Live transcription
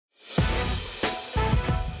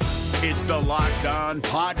It's the Locked On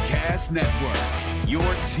Podcast Network, your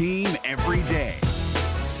team every day.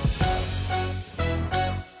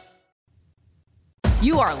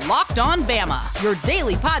 You are Locked On Bama, your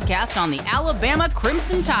daily podcast on the Alabama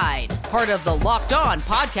Crimson Tide. Part of the Locked On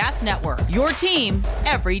Podcast Network, your team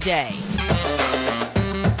every day.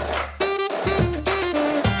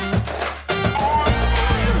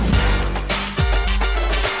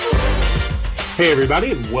 Hey,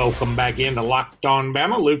 everybody, and welcome back into Locked On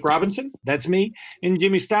Bama. Luke Robinson, that's me, and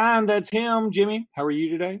Jimmy Stein, that's him. Jimmy, how are you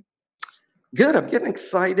today? Good. I'm getting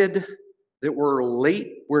excited that we're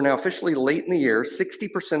late. We're now officially late in the year.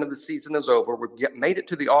 60% of the season is over. We've made it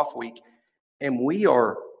to the off week, and we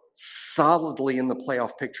are solidly in the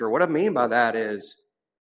playoff picture. What I mean by that is,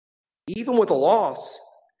 even with a loss,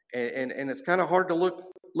 and it's kind of hard to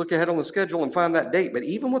look ahead on the schedule and find that date, but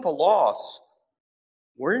even with a loss,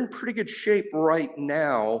 we're in pretty good shape right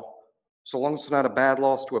now, so long as it's not a bad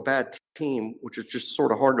loss to a bad team, which is just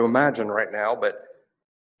sort of hard to imagine right now. But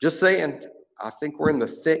just saying, I think we're in the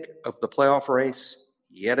thick of the playoff race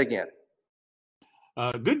yet again.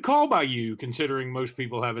 Good call by you, considering most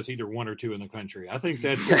people have us either one or two in the country. I think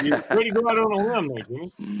that's you're ready to go out on a limb there,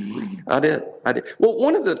 Jimmy. I did. Well,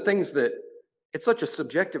 one of the things that it's such a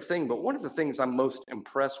subjective thing, but one of the things I'm most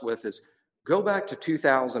impressed with is go back to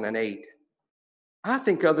 2008. I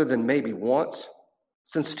think other than maybe once,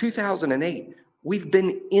 since 2008, we've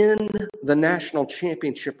been in the national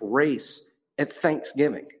championship race at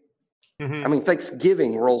Thanksgiving. Mm-hmm. I mean,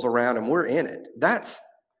 Thanksgiving rolls around and we're in it. That's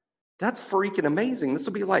freaking amazing. This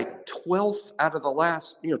will be like 12th out of the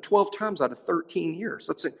last, 12 times out of 13 years.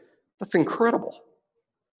 That's incredible.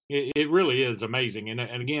 It really is amazing.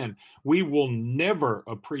 And again, we will never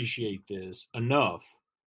appreciate this enough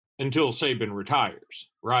until Saban retires,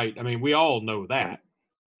 right? I mean, we all know that.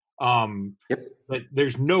 Yep. But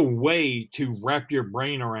there's no way to wrap your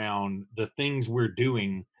brain around the things we're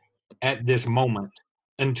doing at this moment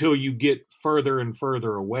until you get further and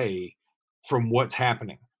further away from what's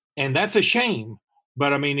happening. And that's a shame.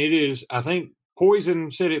 But, I mean, it is, I think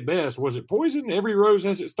Poison said it best. Was it Poison? Every rose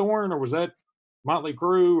has its thorn, or was that Motley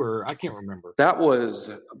Crue, or I can't remember. That was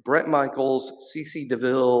Bret Michaels, CeCe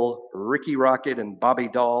DeVille, Ricky Rocket, and Bobby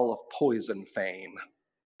Dahl of Poison fame.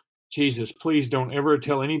 Jesus, please don't ever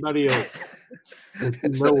tell anybody else that you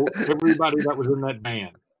know everybody that was in that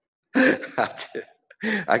band.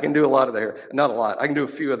 I can do a lot of the hair. Not a lot. I can do a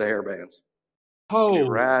few of the hair bands. Oh,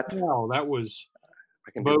 Rat. Wow, that was I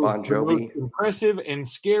can do Bon Jovi. The most impressive and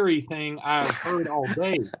scary thing I've heard all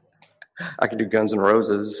day. I can do Guns N'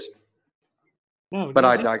 Roses. No, but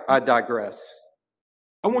I digress.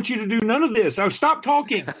 I want you to do none of this. Stop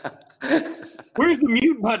talking. Where's the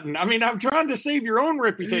mute button? I mean, I'm trying to save your own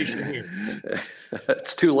reputation here.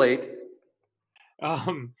 It's too late.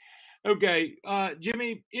 Okay.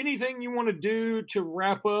 Jimmy, anything you want to do to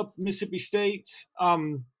wrap up Mississippi State?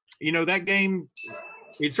 That game,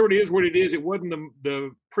 it sort of is what it is. It wasn't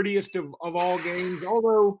the prettiest of all games,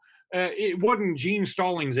 although it wasn't Gene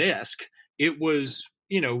Stallings-esque. It was,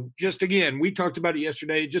 just again, we talked about it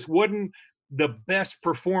yesterday. It just wasn't the best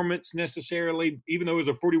performance necessarily, even though it was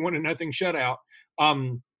a 41-0 shutout.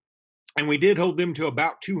 And we did hold them to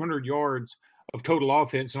about 200 yards of total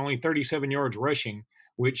offense and only 37 yards rushing,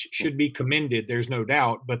 which should be commended. There's no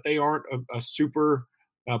doubt, but they aren't a super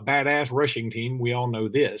badass rushing team. We all know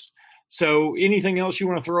this. So anything else you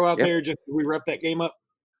want to throw out there just as we wrap that game up?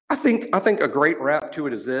 I think a great wrap to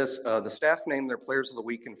it is this. The staff named their players of the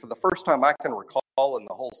week, and for the first time I can recall in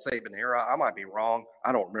the whole Saban era, I might be wrong,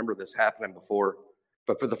 I don't remember this happening before,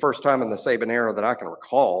 but for the first time in the Saban era that I can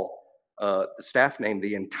recall, the staff named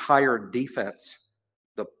the entire defense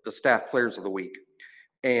the staff players of the week.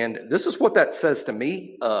 And this is what that says to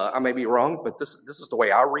me. I may be wrong, but this is the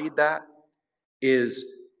way I read that, is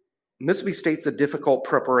Mississippi State's a difficult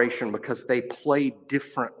preparation because they play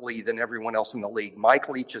differently than everyone else in the league. Mike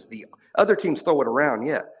Leach is the – other teams throw it around,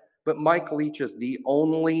 but Mike Leach is the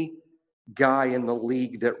only guy in the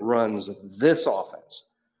league that runs this offense.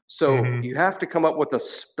 So you have to come up with a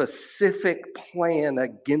specific plan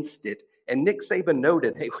against it. And Nick Saban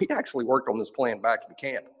noted, hey, we actually worked on this plan back in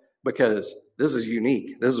camp because this is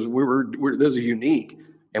unique. This is unique.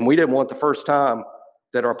 And we didn't want the first time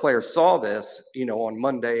that our players saw this, on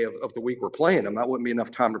Monday of the week we're playing them. That wouldn't be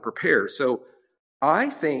enough time to prepare. So I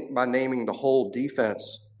think by naming the whole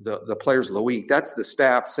defense the players of the week, that's the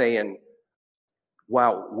staff saying,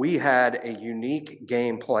 wow, we had a unique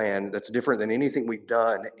game plan that's different than anything we've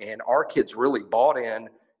done. And our kids really bought in,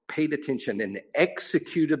 paid attention, and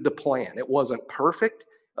executed the plan. It wasn't perfect.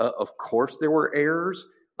 Of course, there were errors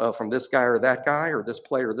from this guy or that guy, or this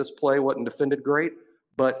play wasn't defended great.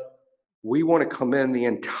 But we want to commend the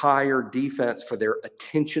entire defense for their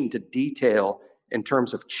attention to detail in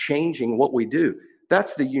terms of changing what we do.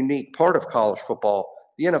 That's the unique part of college football.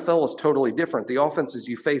 The NFL is totally different. The offenses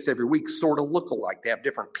you face every week sort of look alike. They have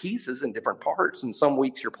different pieces and different parts. And some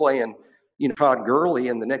weeks you're playing, Todd Gurley,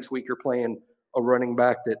 and the next week you're playing a running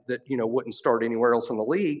back that wouldn't start anywhere else in the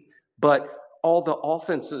league. But all the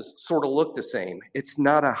offenses sort of look the same. It's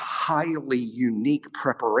not a highly unique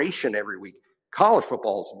preparation every week. College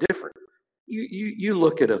football is different. You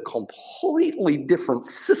look at a completely different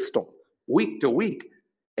system week to week.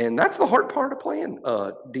 And that's the hard part of playing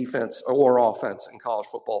defense or offense in college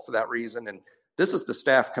football for that reason. And this is the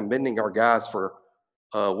staff commending our guys for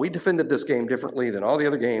we defended this game differently than all the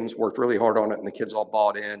other games, worked really hard on it, and the kids all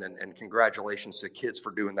bought in. And congratulations to kids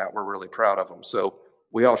for doing that. We're really proud of them. So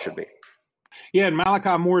we all should be. Yeah, and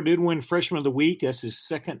Malachi Moore did win Freshman of the Week. That's his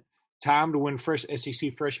second time to win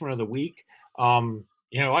SEC Freshman of the Week.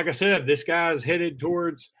 Like I said, this guy's headed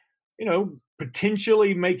towards,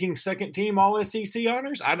 potentially making second team all SEC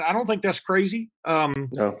honors. I don't think that's crazy.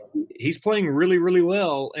 No. He's playing really, really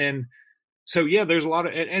well. And so, yeah, there's a lot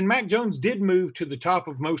of – and Mac Jones did move to the top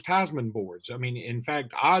of most Heisman boards. I mean, in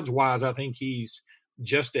fact, odds-wise, I think he's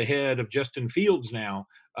just ahead of Justin Fields now.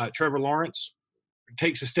 Trevor Lawrence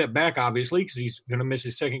takes a step back, obviously, because he's going to miss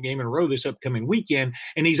his second game in a row this upcoming weekend,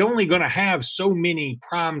 and he's only going to have so many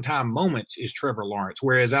primetime moments is Trevor Lawrence,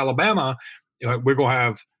 whereas Alabama, we're going to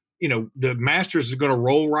have – the Masters is going to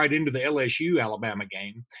roll right into the LSU-Alabama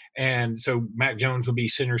game. And so Mac Jones will be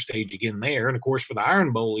center stage again there. And, of course, for the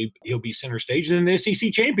Iron Bowl, he'll be center stage. And then the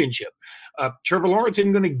SEC Championship. Trevor Lawrence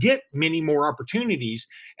isn't going to get many more opportunities.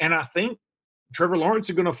 And I think Trevor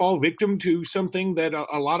Lawrence is going to fall victim to something that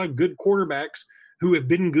a lot of good quarterbacks who have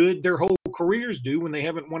been good their whole careers do when they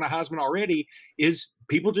haven't won a Heisman already, is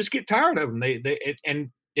people just get tired of them.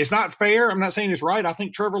 And it's not fair. I'm not saying it's right. I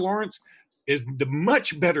think Trevor Lawrence is the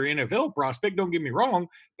much better NFL prospect, don't get me wrong,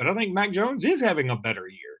 but I think Mac Jones is having a better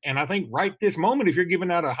year. And I think right this moment, if you're giving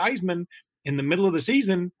out a Heisman in the middle of the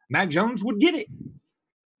season, Mac Jones would get it.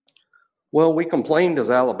 Well, we complained as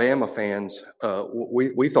Alabama fans.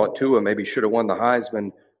 We thought Tua maybe should have won the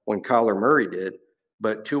Heisman when Kyler Murray did,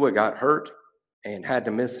 but Tua got hurt and had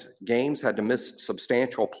to miss games, had to miss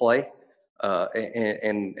substantial play,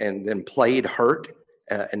 and then played hurt,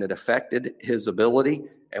 and it affected his ability.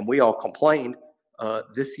 And we all complained.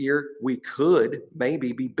 This year, we could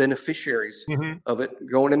maybe be beneficiaries of it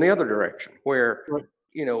going in the other direction, where,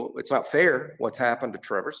 it's not fair what's happened to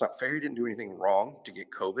Trevor. It's not fair. He didn't do anything wrong to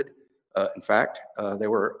get COVID. In fact, they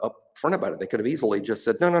were upfront about it. They could have easily just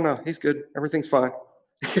said, no, he's good. Everything's fine.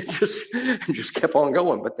 just kept on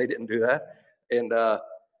going, but they didn't do that. And,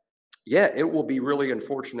 it will be really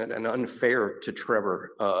unfortunate and unfair to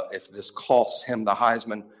Trevor if this costs him the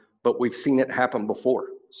Heisman, but we've seen it happen before.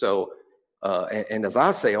 So, and as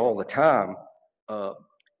I say all the time,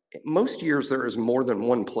 most years there is more than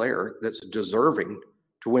one player that's deserving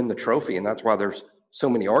to win the trophy, and that's why there's so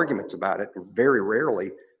many arguments about it. Very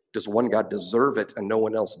rarely does one guy deserve it and no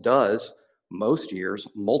one else does. Most years,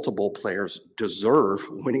 multiple players deserve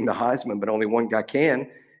winning the Heisman, but only one guy can,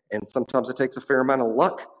 and sometimes it takes a fair amount of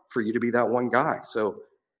luck for you to be that one guy. So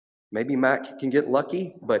maybe Mac can get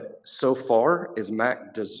lucky, but so far, is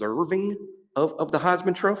Mac deserving of the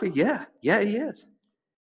Heisman Trophy? Yeah, he is.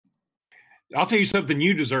 I'll tell you something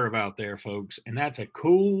you deserve out there, folks, and that's a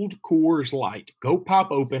cold Coors Light. Go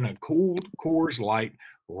pop open a cold Coors Light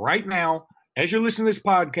right now as you're listening to this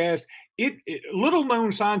podcast. Little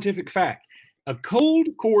known scientific fact, a cold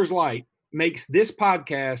Coors Light makes this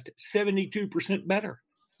podcast 72% better.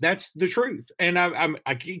 That's the truth. And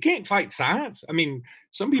you can't fight science. I mean,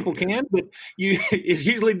 some people can, but it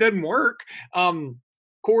usually doesn't work.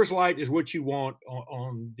 Coors Light is what you want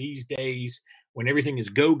on these days when everything is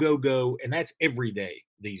go, go, go, and that's every day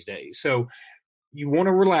these days. So you want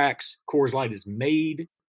to relax. Coors Light is made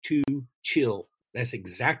to chill. That's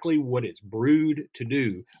exactly what it's brewed to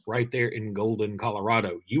do right there in Golden,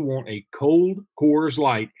 Colorado. You want a cold Coors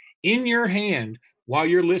Light in your hand while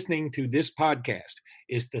you're listening to this podcast.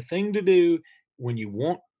 It's the thing to do when you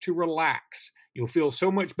want to relax. You'll feel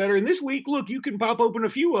so much better. And this week, look, you can pop open a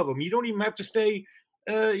few of them. You don't even have to stay,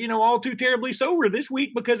 all too terribly sober this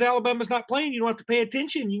week because Alabama's not playing. You don't have to pay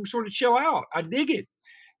attention. You can sort of chill out. I dig it.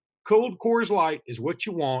 Cold Coors Light is what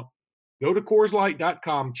you want. Go to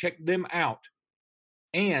CoorsLight.com. Check them out.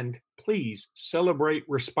 And please celebrate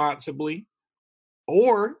responsibly.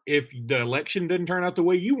 Or if the election doesn't turn out the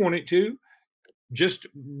way you want it to, just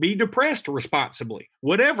be depressed responsibly.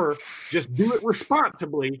 Whatever, just do it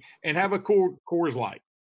responsibly and have a Coors Light.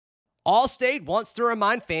 Allstate wants to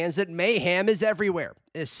remind fans that mayhem is everywhere,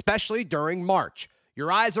 especially during March.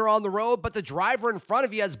 Your eyes are on the road, but the driver in front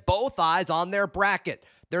of you has both eyes on their bracket.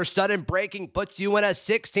 Their sudden braking puts you in a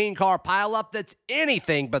 16-car pileup that's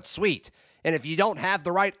anything but sweet. And if you don't have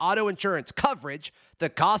the right auto insurance coverage, the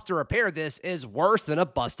cost to repair this is worse than a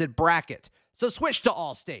busted bracket. So switch to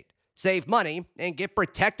Allstate. Save money and get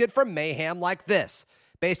protected from mayhem like this.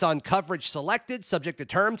 Based on coverage selected, subject to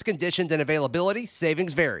terms, conditions, and availability,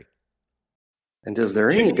 savings vary. And is there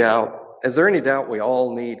any doubt we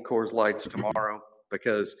all need Coors Lights tomorrow?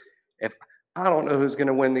 Because if I don't know who's going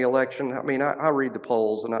to win the election, I mean, I read the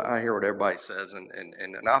polls and I hear what everybody says, and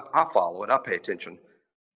I follow it. I pay attention.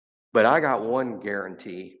 But I got one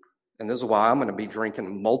guarantee, and this is why I'm going to be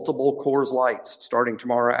drinking multiple Coors Lights starting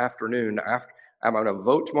tomorrow afternoon. I'm going to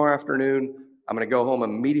vote tomorrow afternoon. I'm going to go home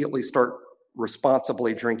immediately, start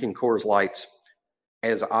responsibly drinking Coors Lights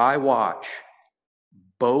as I watch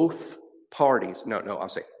both parties, I'll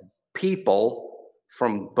say people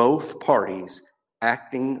from both parties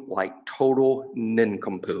acting like total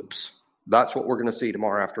nincompoops. That's what we're going to see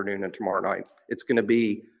tomorrow afternoon and tomorrow night. It's going to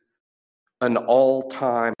be an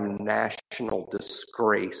all-time national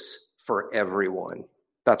disgrace for everyone.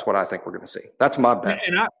 That's what I think we're going to see. That's my bet.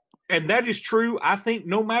 And that is true, I think,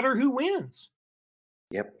 no matter who wins.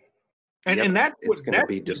 Yep. And it's going to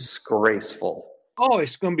be disgraceful. Oh,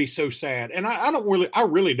 it's going to be so sad. And I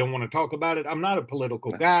really don't want to talk about it. I'm not a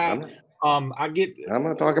political guy. I'm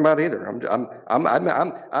not talking about it either.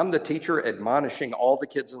 I'm the teacher admonishing all the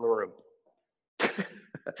kids in the room.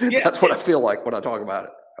 That's what I feel like when I talk about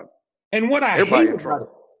it. And what I hate about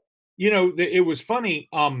it, it was funny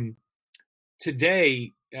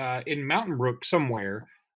today in Mountain Brook somewhere,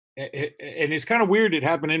 and it's kind of weird it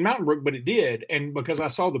happened in Mountain Brook, but it did. And because I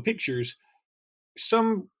saw the pictures,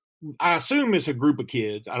 I assume it's a group of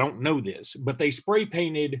kids. I don't know this, but they spray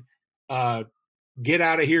painted "Get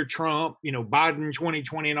Out of Here, Trump," Biden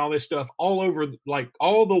 2020 and all this stuff all over, like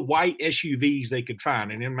all the white SUVs they could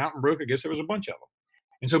find. And in Mountain Brook, I guess there was a bunch of them.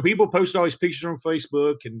 And so people posted all these pictures on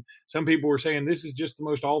Facebook, and some people were saying this is just the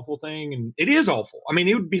most awful thing. And it is awful. I mean,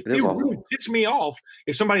 it really pissed me off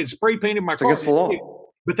if somebody had spray painted my car. Against the law.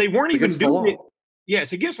 But they weren't even doing it.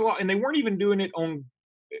 Yes, against the law. And they weren't even doing it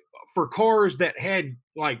for cars that had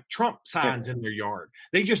like Trump signs in their yard.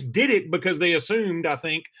 They just did it because they assumed, I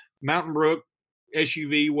think, Mountain Brook,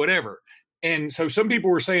 SUV, whatever. And so some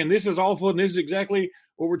people were saying this is awful and this is exactly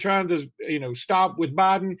what we're trying to, stop with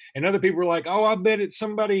Biden. And other people were like, oh, I bet it's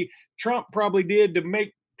somebody Trump probably did to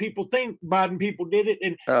make people think Biden people did it.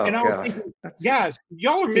 And I was thinking, guys,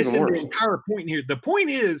 y'all are missing the entire point here. The point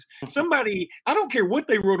is somebody, I don't care what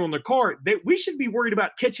they wrote on the car, that we should be worried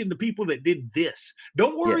about catching the people that did this.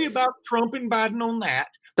 Don't worry about Trump and Biden on that.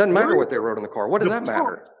 Doesn't matter what they wrote on the car. What does that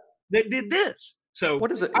matter? That did this. So what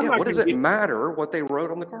does it? What does it matter what they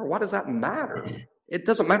wrote on the car? Why does that matter? It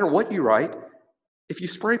doesn't matter what you write. If you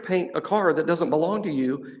spray paint a car that doesn't belong to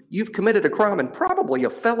you, you've committed a crime and probably a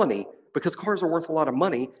felony, because cars are worth a lot of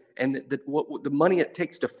money, and the money it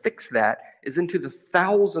takes to fix that is into the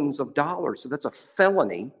thousands of dollars. So that's a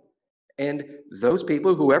felony, and those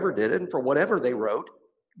people, whoever did it, and for whatever they wrote,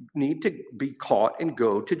 need to be caught and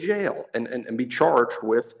go to jail and be charged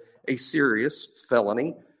with a serious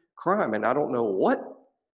felony crime. And I don't know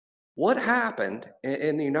what happened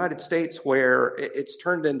in the United States where it's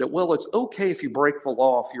turned into, well, it's okay if you break the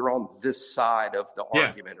law if you're on this side of the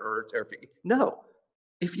argument, or no.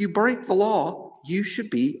 If you break the law, you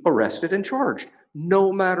should be arrested and charged,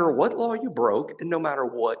 no matter what law you broke and no matter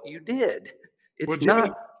what you did. It's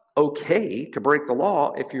not okay to break the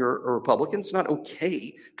law if you're a Republican. It's not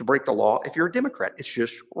okay to break the law if you're a Democrat. It's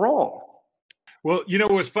just wrong. Well,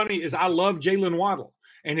 what's funny is I love Jalen Waddle.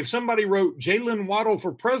 And if somebody wrote Jalen Waddle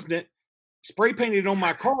for president, spray painted on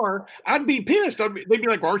my car, I'd be pissed. They'd be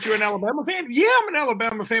like, aren't you an Alabama fan? Yeah, I'm an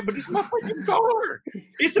Alabama fan, but it's my freaking car.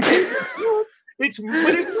 It's a piece of shit.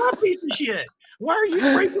 But it's not a piece of shit. Why are you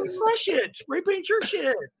spray painting my shit? Spray paint your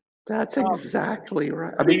shit. That's exactly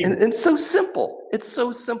right. I mean, and it's so simple. It's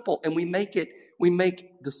so simple. And we make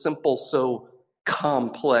the simple so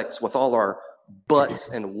complex with all our buts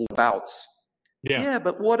and bouts. Yeah,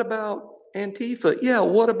 but what about Antifa? Yeah,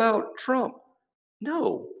 what about Trump?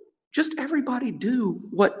 No, just everybody do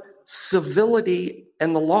what civility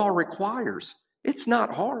and the law requires. It's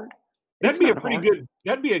not hard. That'd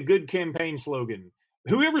be a good campaign slogan.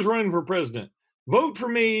 Whoever's running for president, vote for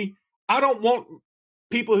me. I don't want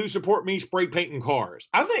people who support me spray painting cars.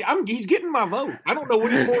 I think he's getting my vote. I don't know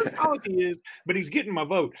what his foreign policy is, but he's getting my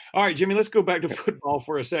vote. All right, Jimmy, let's go back to football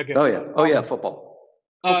for a second. Oh yeah, football.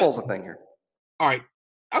 Football's a thing here. All right.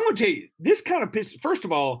 I'm going to tell you, this kind of pissed. First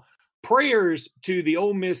of all, prayers to the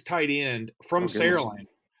Ole Miss tight end from Saraland,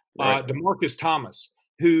 DeMarcus Thomas,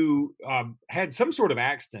 who had some sort of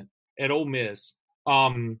accident at Ole Miss.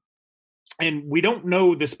 And we don't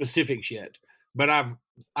know the specifics yet, but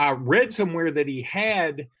I read somewhere that he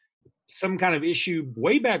had some kind of issue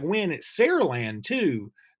way back when at Saraland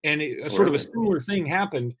too, and sort of a similar thing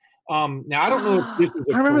happened. Now I don't know if this is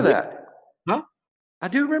I remember that. Huh? I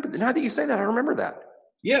do remember. Now that you say that, I remember that.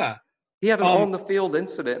 Yeah. He had an on-the-field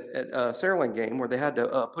incident at a Saraland game where they had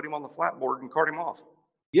to put him on the flatboard and cart him off.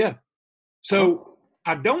 Yeah. So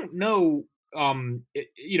I don't know,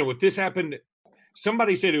 if this happened.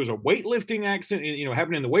 Somebody said it was a weightlifting accident,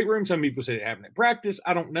 happened in the weight room. Some people said it happened at practice.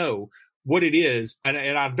 I don't know what it is, and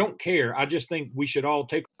I don't care. I just think we should all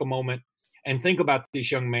take a moment and think about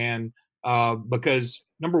this young man because,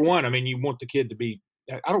 number one, I mean, you want the kid to be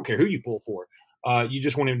 – I don't care who you pull for. You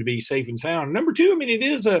just want him to be safe and sound. Number two, I mean, it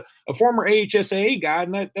is a former AHSAA guy,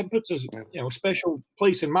 and that puts a special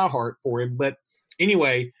place in my heart for him. But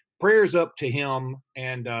anyway, prayers up to him,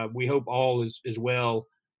 and we hope all is well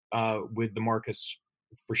with DeMarcus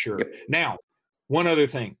for sure. Yep. Now, one other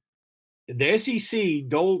thing. The SEC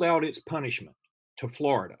doled out its punishment to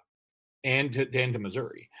Florida and to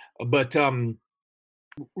Missouri. But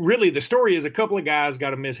really, the story is a couple of guys got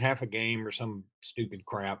to miss half a game or some stupid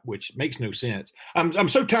crap, which makes no sense. I'm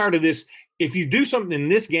so tired of this. If you do something in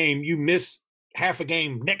this game, you miss half a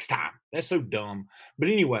game next time. That's so dumb. But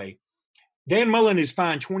anyway, Dan Mullen is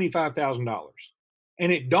fined $25,000.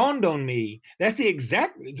 And it dawned on me, that's the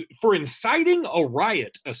exact – for inciting a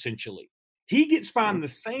riot, essentially. He gets fined the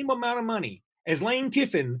same amount of money as Lane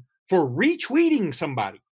Kiffin for retweeting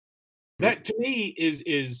somebody. That, to me,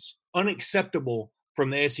 is unacceptable from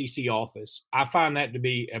the SEC office. I find that to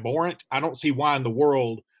be abhorrent. I don't see why in the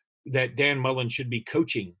world that Dan Mullen should be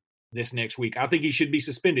coaching this next week. I think he should be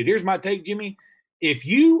suspended. Here's my take, Jimmy. If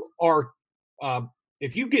you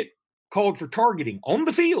get called for targeting on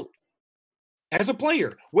the field as a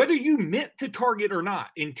player, whether you meant to target or not,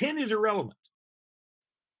 intent is irrelevant.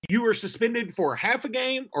 You are suspended for half a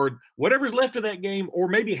game or whatever's left of that game or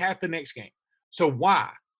maybe half the next game. So why?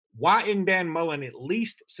 Why isn't Dan Mullen at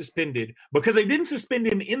least suspended? Because they didn't suspend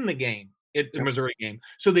him in the game, at the Missouri game.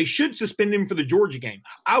 So they should suspend him for the Georgia game.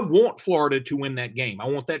 I want Florida to win that game. I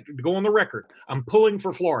want that to go on the record. I'm pulling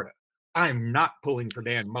for Florida. I'm not pulling for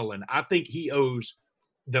Dan Mullen. I think he owes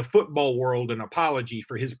the football world an apology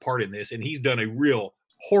for his part in this, and he's done a real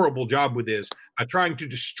horrible job with this by trying to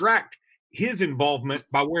distract his involvement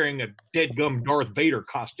by wearing a dead-gum Darth Vader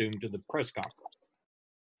costume to the press conference.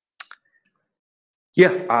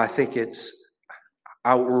 Yeah, I think it's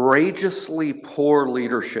outrageously poor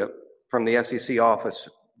leadership from the SEC office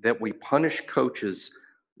that we punish coaches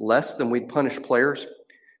less than we'd punish players,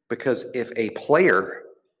 because if a player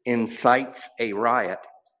incites a riot,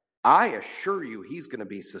 I assure you he's going to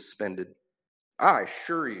be suspended. I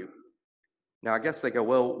assure you. Now, I guess they go,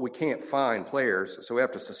 well, we can't fine players, so we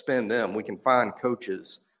have to suspend them. We can fine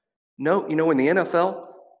coaches. No, in the NFL,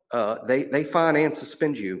 they fine and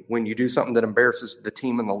suspend you when you do something that embarrasses the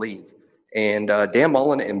team in the league. And Dan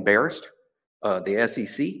Mullen embarrassed the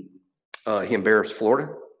SEC. He embarrassed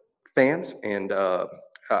Florida fans. And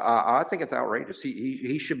I think it's outrageous.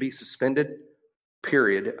 He should be suspended,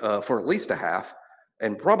 period, for at least a half.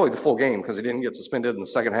 And probably the full game, because he didn't get suspended in the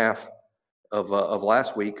second half of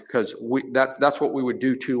last week, because that's what we would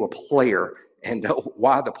do to a player, and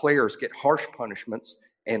why the players get harsh punishments,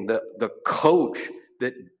 and the coach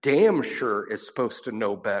that damn sure is supposed to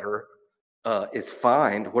know better is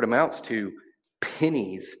fined what amounts to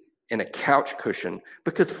pennies in a couch cushion,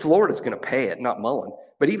 because Florida's going to pay it, not Mullen.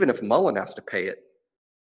 But even if Mullen has to pay it,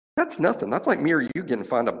 that's nothing. That's like me or you getting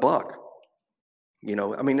fined $1.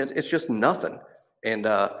 I mean, it's just nothing. And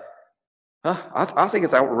I think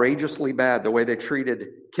it's outrageously bad the way they treated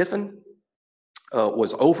Kiffin.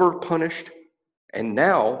 Was over-punished. And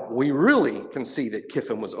now we really can see that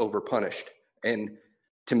Kiffin was over-punished. And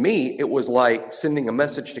to me, it was like sending a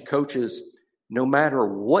message to coaches, no matter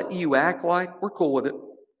what you act like, we're cool with it.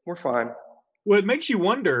 We're fine. Well, it makes you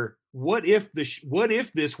wonder, what if this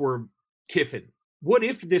were Kiffin? What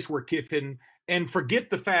if this were Kiffin, and forget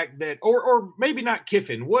the fact that, or maybe not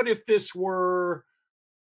Kiffin, what if this were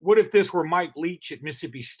Mike Leach at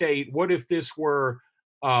Mississippi State? What if this were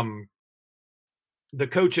the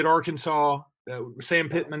coach at Arkansas, Sam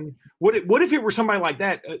Pittman? What if it were somebody like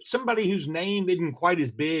that, somebody whose name isn't quite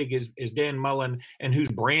as big as Dan Mullen and whose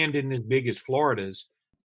brand isn't as big as Florida's?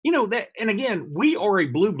 That, and again, we are a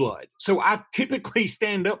blue blood, so I typically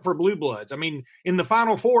stand up for blue bloods. I mean, in the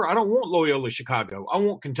Final Four, I don't want Loyola Chicago. I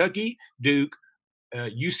want Kentucky, Duke,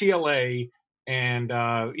 UCLA, and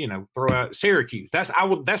throw out Syracuse. That's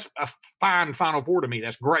a fine Final Four to me.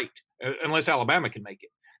 That's great, unless Alabama can make it.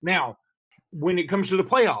 Now, when it comes to the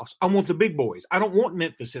playoffs, I want the big boys. I don't want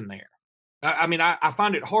Memphis in there. I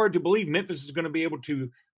find it hard to believe Memphis is going to be able to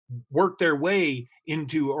work their way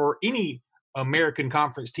into, or any American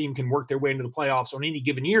Conference team can work their way into the playoffs on any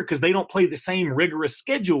given year because they don't play the same rigorous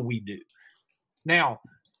schedule we do. Now,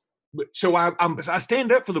 so I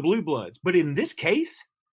stand up for the Blue Bloods, but in this case,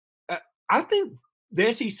 I think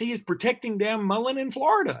the SEC is protecting Dan Mullen in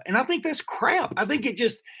Florida, and I think that's crap. I think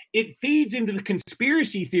it feeds into the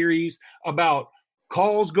conspiracy theories about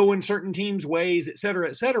calls going certain teams' ways, et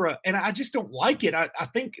cetera, and I just don't like it. I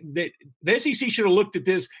think that the SEC should have looked at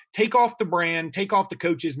this, take off the brand, take off the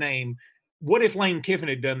coach's name. What if Lane Kiffin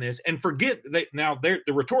had done this? And forget that. Now, the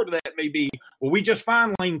retort to that may be, well, we just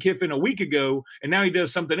fined Lane Kiffin a week ago, and now he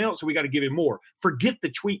does something else, so we got to give him more. Forget the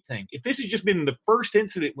tweet thing. If this has just been the first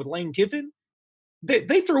incident with Lane Kiffin,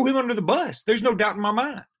 they throw him under the bus. There's no doubt in my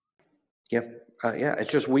mind. Yep.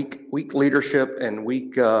 It's just weak leadership and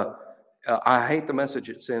weak I hate the message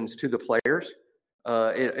it sends to the players.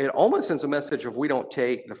 It almost sends a message of we don't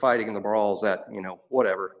take the fighting and the brawls that,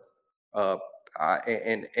 whatever.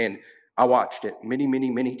 And I watched it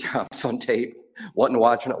many times on tape. Wasn't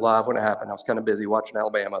watching it live when it happened. I was kind of busy watching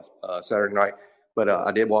Alabama Saturday night, but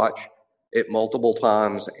I did watch it multiple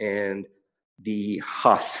times, and the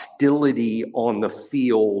hostility on the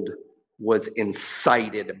field was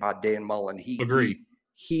incited by Dan Mullen. Agreed.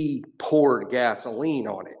 He poured gasoline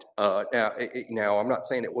on it. Now, I'm not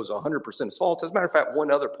saying it was 100% his fault. As a matter of fact,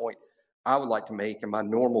 one other point I would like to make in my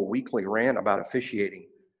normal weekly rant about officiating,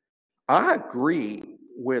 I agree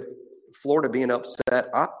with Florida being upset.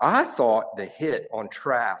 I thought the hit on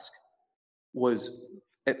Trask was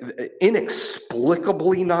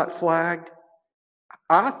inexplicably not flagged.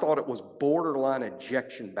 I thought it was borderline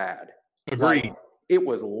ejection bad. Agreed. Like, it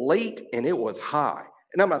was late and it was high.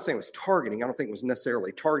 And I'm not saying it was targeting. I don't think it was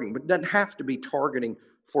necessarily targeting, but it doesn't have to be targeting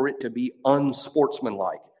for it to be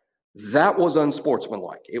unsportsmanlike. That was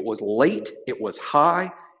unsportsmanlike. It was late, it was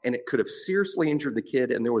high, and it could have seriously injured the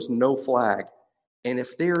kid, and there was no flag. And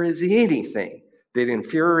if there is anything that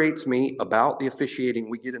infuriates me about the officiating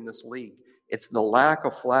we get in this league, it's the lack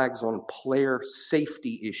of flags on player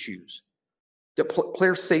safety issues. The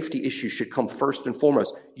player safety issues should come first and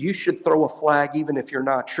foremost. You should throw a flag even if you're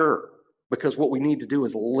not sure, because what we need to do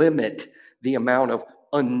is limit the amount of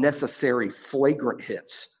unnecessary flagrant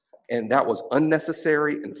hits. And that was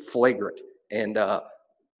unnecessary and flagrant. And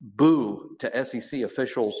boo to SEC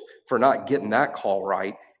officials for not getting that call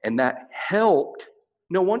right. And that helped.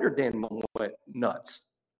 No wonder Dan Mullen went nuts.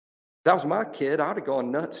 That was my kid. I'd have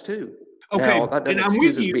gone nuts too. Okay, now, that doesn't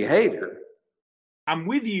excuse his behavior. I'm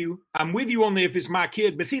with you on the if it's my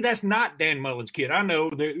kid. But see, that's not Dan Mullen's kid. I know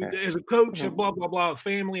that as a coach, blah, blah, blah,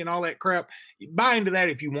 family and all that crap. Buy into that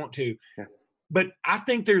if you want to. Yeah. But I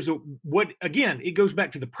think there's it goes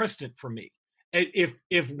back to the precedent for me.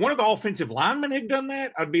 If one of the offensive linemen had done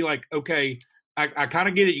that, I'd be like, okay, I kind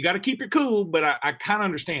of get it. You got to keep your cool, but I kind of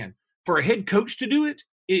understand. For a head coach to do it,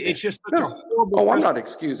 it's just such a horrible. Oh, I'm not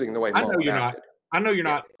excusing the way Mullen acted. I know you're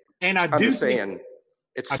not. And I'm just saying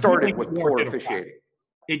it started with poor officiating.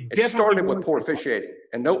 It started with poor officiating,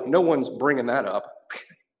 and no one's bringing that up.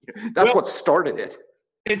 That's what started it.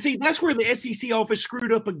 And see, that's where the SEC office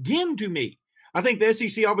screwed up again to me. I think the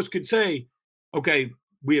SEC office could say, okay,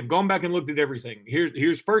 we have gone back and looked at everything.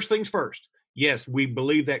 Here's first things first. Yes, we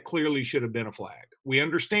believe that clearly should have been a flag. We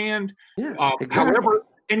understand. Yeah, exactly. However,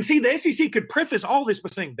 and see, the SEC could preface all this by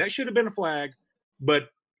saying that should have been a flag. But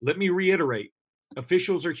let me reiterate,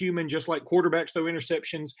 officials are human, just like quarterbacks throw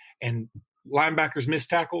interceptions and linebackers miss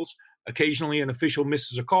tackles. Occasionally an official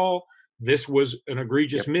misses a call. This was an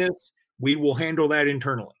egregious miss. We will handle that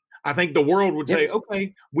internally. I think the world would say,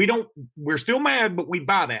 okay, we're still mad, but we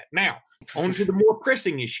buy that. Now, on to the more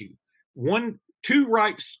pressing issue. Two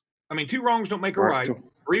wrongs don't make a right.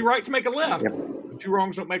 3 rights make a left. 2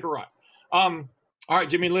 wrongs don't make a right. All right,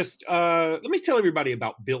 Jimmy, let me tell everybody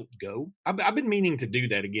about Built Go. I've been meaning to do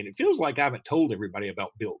that again. It feels like I haven't told everybody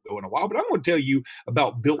about Built Go in a while, but I'm going to tell you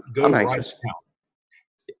about Built Go right now.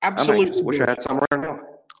 Absolutely. Wish I had some right now.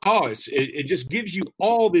 Oh, it just gives you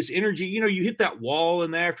all this energy. You hit that wall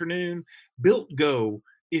in the afternoon. Built Go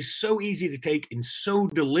is so easy to take and so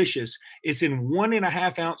delicious. It's in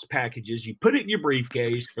 1.5 ounce packages. You put it in your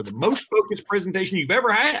briefcase for the most focused presentation you've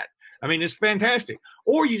ever had. I mean, it's fantastic.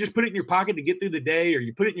 Or you just put it in your pocket to get through the day, or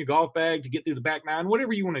you put it in your golf bag to get through the back nine,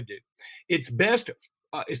 whatever you want to do. It's best.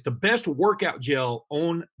 It's the best workout gel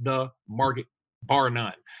on the market, bar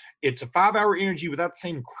none. It's a 5-hour energy without the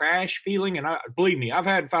same crash feeling. And believe me, I've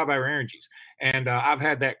had 5-hour energies, and I've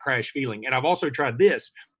had that crash feeling. And I've also tried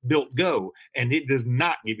this Built Go, and it does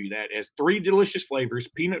not give you that. It has 3 delicious flavors: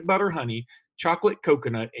 peanut butter, honey, chocolate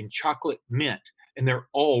coconut, and chocolate mint. And they're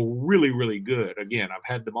all really, really good. Again, I've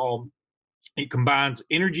had them all. It combines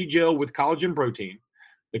energy gel with collagen protein.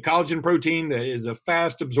 The collagen protein is a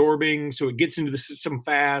fast absorbing, so it gets into the system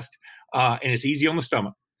fast, and it's easy on the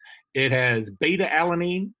stomach. It has beta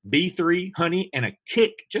alanine, B3, honey, and a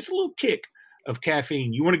kick, just a little kick of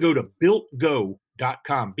caffeine. You want to go to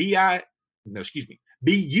builtgo.com,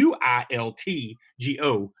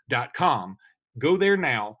 BUILTGO.com. Go there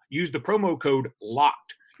now. Use the promo code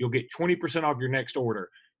LOCKED. You'll get 20% off your next order.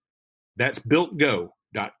 That's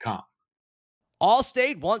builtgo.com.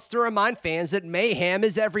 Allstate wants to remind fans that mayhem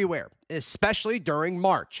is everywhere, especially during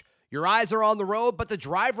March. Your eyes are on the road, but the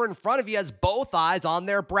driver in front of you has both eyes on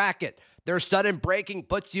their bracket. Their sudden braking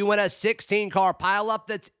puts you in a 16-car pileup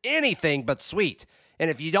that's anything but sweet. And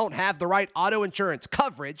if you don't have the right auto insurance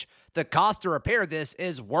coverage, the cost to repair this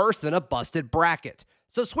is worse than a busted bracket.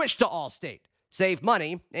 So switch to Allstate. Save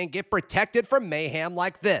money and get protected from mayhem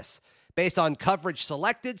like this. Based on coverage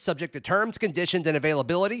selected, subject to terms, conditions, and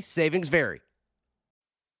availability, savings vary.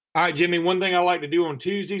 All right, Jimmy, one thing I like to do on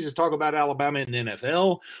Tuesdays is talk about Alabama and the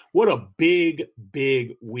NFL. What a big,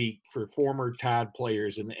 big week for former Tide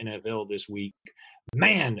players in the NFL this week.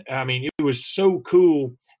 Man, I mean, it was so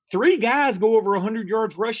cool. 3 guys go over 100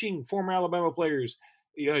 yards rushing, former Alabama players.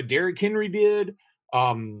 Derrick Henry did.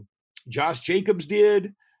 Josh Jacobs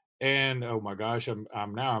did. And, oh, my gosh,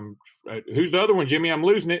 I'm who's the other one, Jimmy? I'm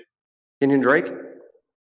losing it. Kenyon Drake?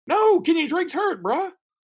 No, Kenyon Drake's hurt, bruh.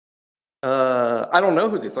 I don't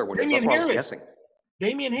know who the third one is. That's what I was guessing.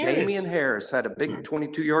 Damian Harris. Damian Harris had a big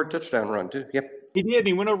 22-yard touchdown run, too. Yep. He did.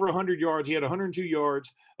 He went over 100 yards. He had 102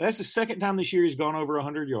 yards. That's the second time this year he's gone over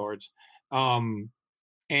 100 yards.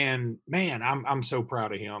 And, man, I'm so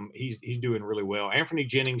proud of him. He's doing really well. Anthony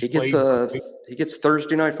Jennings he gets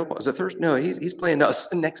Thursday night football. Is it Thursday? No, he's playing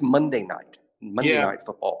us next Monday night. Night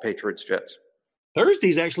football, Patriots, Jets.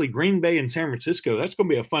 Thursday's actually Green Bay and San Francisco. That's going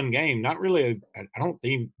to be a fun game. Not really I don't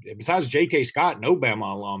think, besides J.K. Scott, no Bama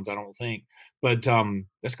alums, I don't think. But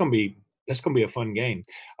that's going to be a fun game.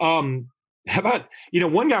 How about,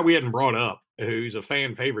 one guy we hadn't brought up who's a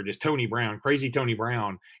fan favorite is Tony Brown, crazy Tony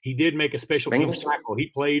Brown. He did make a special teams tackle. He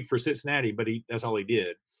played for Cincinnati, but that's all he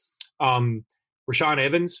did. Rashaan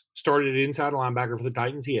Evans started at inside linebacker for the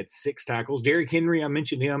Titans. He had 6 tackles. Derrick Henry, I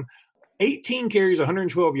mentioned him. 18 carries,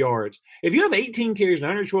 112 yards. If you have 18 carries and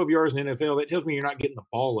 112 yards in the NFL, that tells me you're not getting the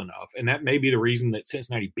ball enough. And that may be the reason that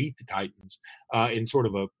Cincinnati beat the Titans in sort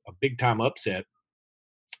of a big-time upset.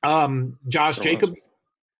 Josh Jacobs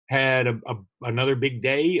had another big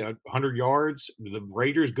day, 100 yards. The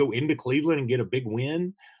Raiders go into Cleveland and get a big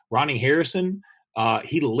win. Ronnie Harrison,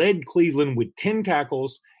 he led Cleveland with 10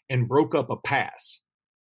 tackles and broke up a pass.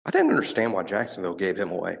 I didn't understand why Jacksonville gave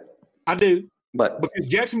him away. I do. But because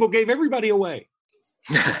Jacksonville gave everybody away.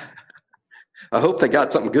 I hope they got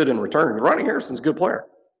something good in return. Ronnie Harrison's a good player.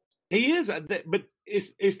 He is, but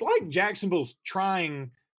it's like Jacksonville's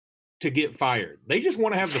trying to get fired. They just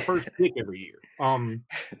want to have the first pick every year.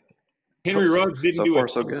 Henry Ruggs didn't do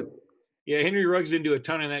it. So good. Yeah, Henry Ruggs didn't do a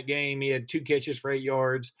ton in that game. He had 2 catches for 8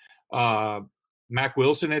 yards. Mack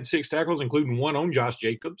Wilson had 6 tackles, including 1 on Josh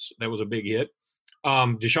Jacobs. That was a big hit.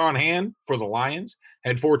 Deshaun Hand for the Lions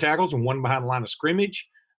had 4 tackles and 1 behind the line of scrimmage.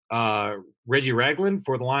 Reggie Ragland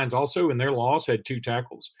for the Lions also in their loss had 2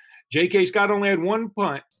 tackles. J.K. Scott only had 1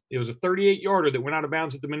 punt. It was a 38-yarder that went out of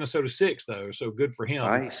bounds at the Minnesota 6, though, so good for him.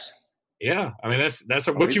 Nice. Yeah, I mean, that's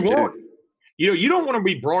what you want. You don't want to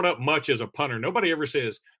be brought up much as a punter. Nobody ever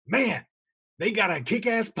says, man, they got a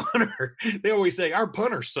kick-ass punter. They always say, our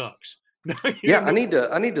punter sucks. Yeah, I need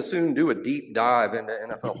to soon do a deep dive into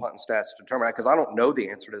NFL punting stats to determine that, because I don't know the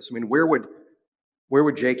answer to this. I mean, where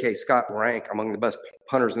would J.K. Scott rank among the best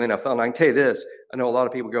punters in the NFL? And I can tell you this: I know a lot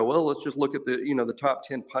of people go, well, let's just look at the top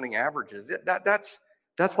 10 punting averages.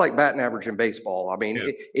 That's like batting average in baseball. I mean,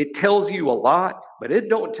 it tells you a lot, but it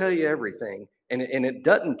don't tell you everything, and it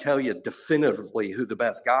doesn't tell you definitively who the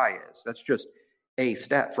best guy is. That's just a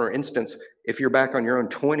stat. For instance, if you're back on your own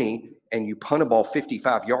 20 and you punt a ball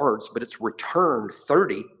 55 yards, but it's returned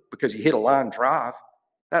 30 because you hit a line drive,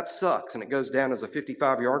 that sucks, and it goes down as a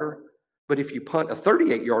 55-yarder. But if you punt a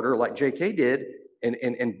 38-yarder like JK did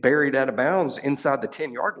and buried out of bounds inside the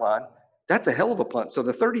 10-yard line, that's a hell of a punt. So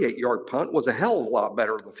the 38-yard punt was a hell of a lot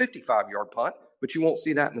better than the 55-yard punt, but you won't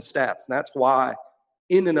see that in the stats. And that's why,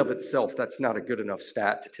 in and of itself, that's not a good enough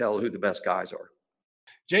stat to tell who the best guys are.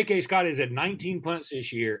 J.K. Scott has had 19 punts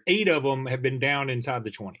this year. 8 of them have been down inside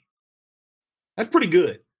the 20. That's pretty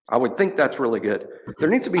good. I would think that's really good. There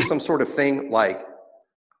needs to be some sort of thing like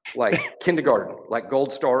kindergarten, like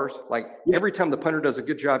gold stars. Like every time the punter does a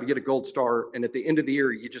good job, you get a gold star. And at the end of the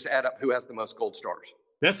year, you just add up who has the most gold stars.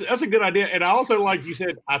 That's a good idea. And I also, like you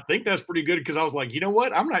said, I think that's pretty good because I was like, you know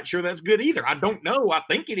what? I'm not sure that's good either. I don't know. I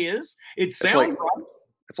think it is. It sounds right.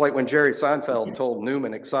 It's like when Jerry Seinfeld told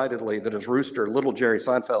Newman excitedly that his rooster, little Jerry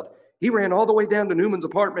Seinfeld, he ran all the way down to Newman's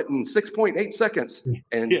apartment in 6.8 seconds.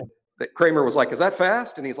 And that Kramer was like, is that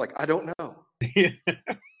fast? And he's like, I don't know.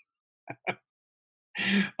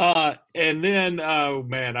 And then, oh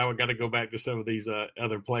man, I got to go back to some of these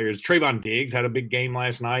other players. Trayvon Diggs had a big game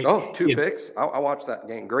last night. Oh, two picks. I watched that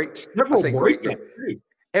game. Great. I say great game.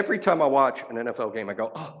 Every time I watch an NFL game, I go,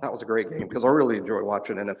 oh, that was a great game, because I really enjoy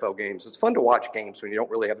watching NFL games. It's fun to watch games when you don't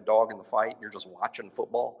really have a dog in the fight and you're just watching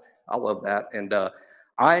football. I love that. And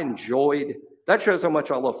I enjoyed – that shows how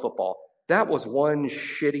much I love football. That was one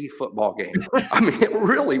shitty football game. I mean, it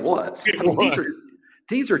really was.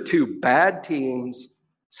 These are two bad teams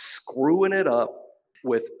screwing it up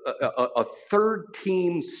with a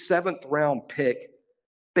third-team, seventh-round pick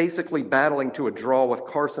basically battling to a draw with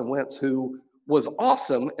Carson Wentz, who – was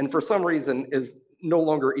awesome and for some reason is no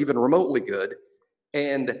longer even remotely good,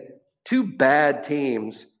 and two bad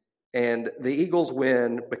teams, and the Eagles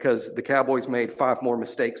win because the Cowboys made 5 more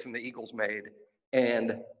mistakes than the Eagles made.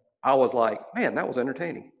 And I was like, man, that was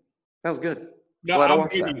entertaining. That was good. No, Glad I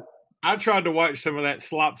watched that. I tried to watch some of that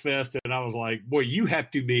slop fest, and I was like, boy, you have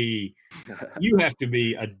to be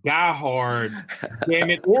a diehard, damn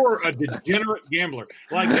it, or a degenerate gambler.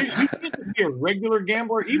 Like, you can't be a regular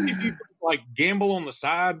gambler, even if you like gamble on the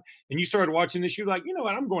side and you started watching this, you're like, you know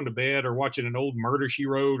what, I'm going to bed, or watching an old Murder, She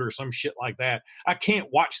Wrote or some shit like that. I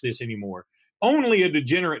can't watch this anymore. Only a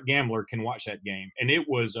degenerate gambler can watch that game. And it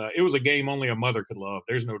was a game only a mother could love.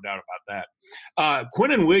 There's no doubt about that.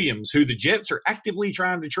 Quinnen Williams, who the Jets are actively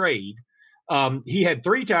trying to trade, he had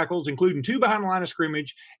 3 tackles, including 2 behind the line of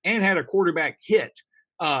scrimmage, and had a quarterback hit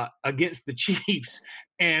against the Chiefs.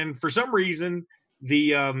 And for some reason,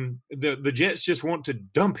 the Jets just want to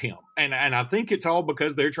dump him. And I think it's all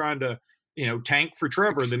because they're trying to, tank for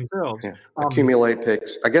Trevor themselves. Yeah. Accumulate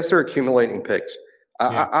picks. I guess they're accumulating picks.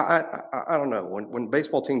 I don't know. When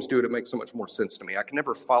baseball teams do it, it makes so much more sense to me. I can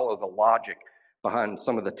never follow the logic behind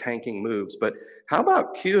some of the tanking moves. But how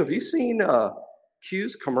about Q? Have you seen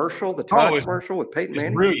Q's commercial, the Tide commercial with Peyton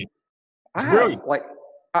Manning? Brilliant. I have. Brilliant. Like,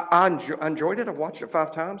 I enjoyed it. I've watched it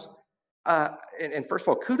 5 times. And first of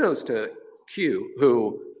all, kudos to Q,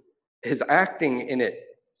 who his acting in it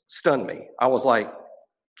stunned me. I was like,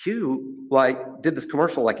 Q did this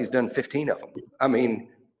commercial like he's done 15 of them. I mean,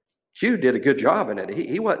 Q did a good job in it.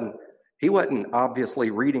 He wasn't obviously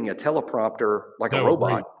reading a teleprompter like a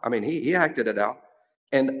robot. Right. I mean, he acted it out.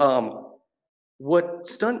 And what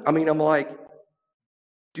stunned, I mean, I'm like,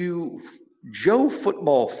 do Joe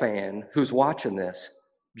football fan who's watching this,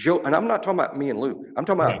 Joe, and I'm not talking about me and Luke, I'm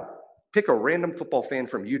talking about pick a random football fan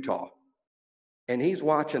from Utah, and he's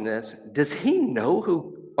watching this. Does he know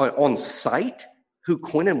who on sight who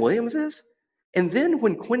Quinnen Williams is? And then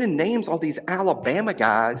when Quinnen names all these Alabama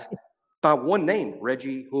guys by one name,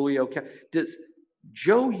 Reggie, Julio, does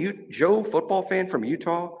Joe football fan from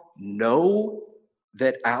Utah know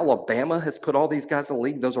that Alabama has put all these guys in the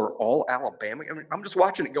league? Those are all Alabama. I mean, I'm just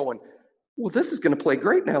watching it going, well, this is going to play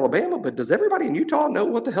great in Alabama, but does everybody in Utah know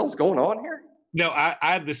what the hell's going on here? No, I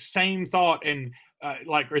had the same thought. And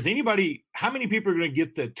is anybody, how many people are going to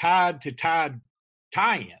get the Tide to Tide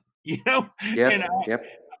tie-in? Yep.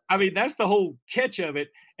 I mean, that's the whole catch of it.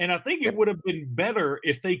 And I think it would have been better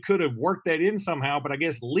if they could have worked that in somehow, but I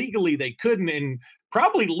guess legally they couldn't. And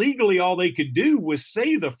probably legally all they could do was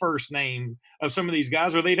say the first name of some of these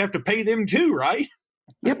guys, or they'd have to pay them too, right?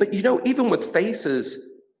 Yeah, but even with faces,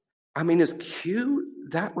 I mean, is Q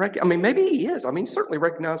that I mean, maybe he is. I mean, certainly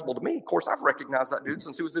recognizable to me. Of course, I've recognized that dude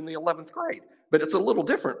since he was in the 11th grade. But it's a little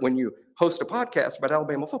different when you host a podcast about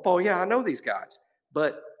Alabama football. Yeah, I know these guys.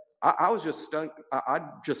 But I was just stunned. I'm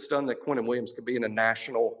just stunned that Quinnen Williams could be in a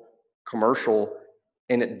national commercial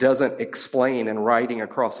and it doesn't explain in writing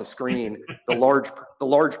across the screen the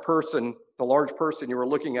large person you were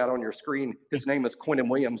looking at on your screen. His name is Quinnen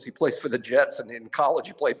Williams. He plays for the Jets, and in college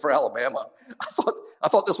he played for Alabama. I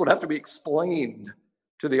thought this would have to be explained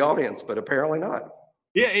to the audience, but apparently not.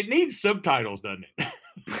 Yeah, it needs subtitles, doesn't it?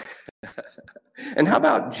 And how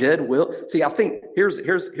about Jed Will? See, I think here's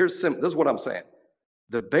this is what I'm saying.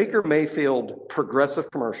 The Baker Mayfield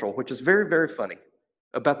progressive commercial, which is very, very funny,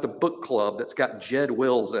 about the book club that's got Jed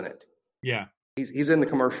Wills in it. Yeah. He's in the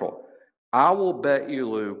commercial. I will bet you,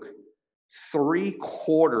 Luke,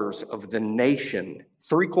 3/4 of the nation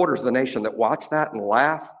that watch that and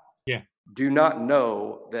laugh do not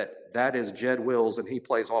know that is Jed Wills and he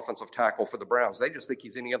plays offensive tackle for the Browns. They just think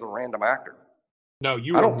he's any other random actor. No,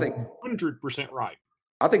 I don't think 100% right.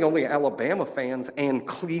 I think only Alabama fans and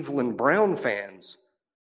Cleveland Brown fans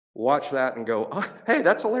watch that and go, oh, hey,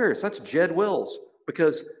 that's hilarious. That's Jed Wills.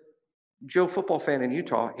 Because Joe, football fan in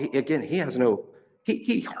Utah,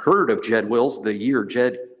 he heard of Jed Wills the year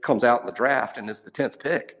Jed comes out in the draft and is the 10th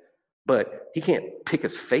pick, but he can't pick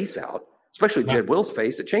his face out, especially Jed Wills'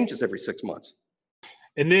 face. It changes every 6 months.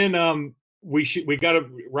 And then we got to,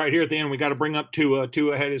 right here at the end, we got to bring up Tua.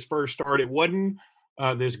 Tua had his first start. It wasn't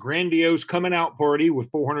this grandiose coming out party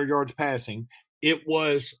with 400 yards passing. It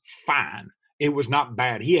was fine. It was not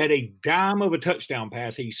bad. He had a dime of a touchdown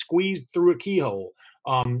pass. He squeezed through a keyhole.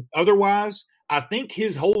 Otherwise, I think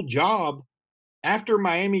his whole job after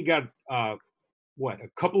Miami got a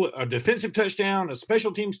defensive touchdown, a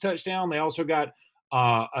special teams touchdown. They also got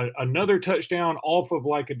another touchdown off of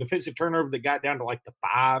like a defensive turnover that got down to like the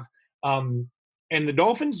 5. And the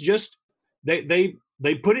Dolphins just they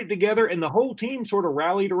put it together, and the whole team sort of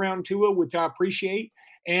rallied around Tua, which I appreciate.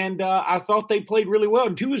 And I thought they played really well.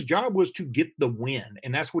 And Tua's job was to get the win,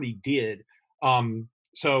 and that's what he did.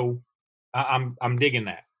 So I'm digging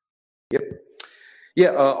that. Yep.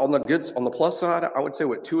 Yeah. On the plus side, I would say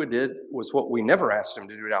what Tua did was what we never asked him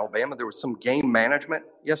to do at Alabama. There was some game management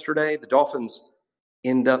yesterday. The Dolphins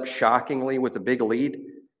end up shockingly with a big lead.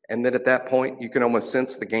 And then at that point, you can almost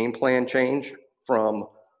sense the game plan change from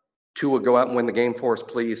Tua, go out and win the game for us,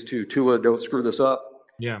 please, to Tua, don't screw this up.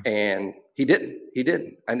 Yeah. And he didn't.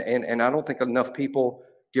 And I don't think enough people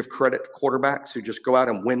give credit to quarterbacks who just go out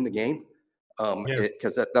and win the game.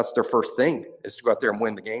 Because that's their first thing is to go out there and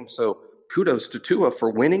win the game. So kudos to Tua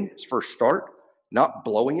for winning his first start, not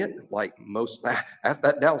blowing it like most. As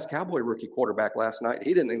that Dallas Cowboy rookie quarterback last night,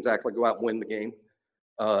 he didn't exactly go out and win the game.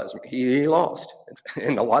 He lost,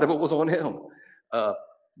 and a lot of it was on him.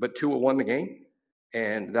 But Tua won the game,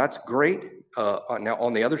 and that's great. Now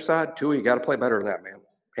on the other side, Tua, you got to play better than that, man.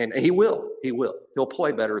 And he will. He'll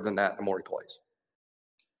play better than that the more he plays.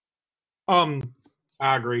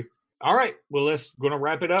 I agree. All right. Well, going to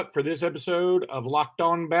wrap it up for this episode of Locked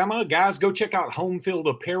On Bama. Guys, go check out Home Field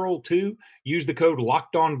Apparel too. Use the code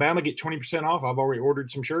Locked On Bama, get 20% off. I've already ordered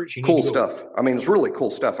some shirts. Cool stuff. I mean, it's really cool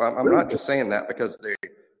stuff. I'm not just saying that because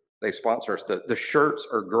they sponsor us. The shirts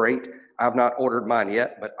are great. I've not ordered mine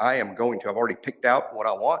yet, but I am going to. I've already picked out what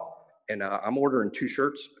I want, and I'm ordering 2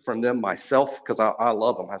 shirts from them myself because I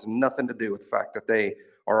love them. It has nothing to do with the fact that they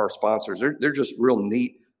are our sponsors. They're just real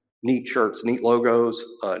neat shirts, neat logos,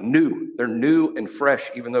 new. They're new and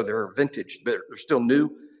fresh, even though they're vintage, but they're still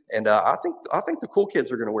new. And I think the cool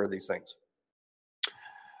kids are going to wear these things.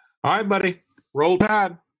 All right, buddy. Roll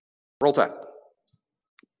Tide. Roll Tide.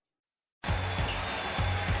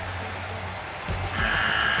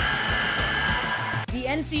 The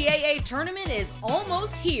NCAA tournament is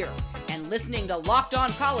almost here, and listening to Locked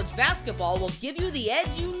On College Basketball will give you the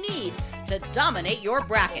edge you need to dominate your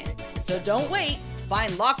bracket. So don't wait.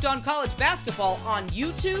 Find Locked On College Basketball on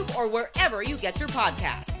YouTube or wherever you get your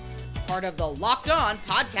podcasts. Part of the Locked On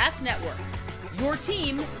Podcast Network. Your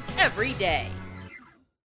team every day.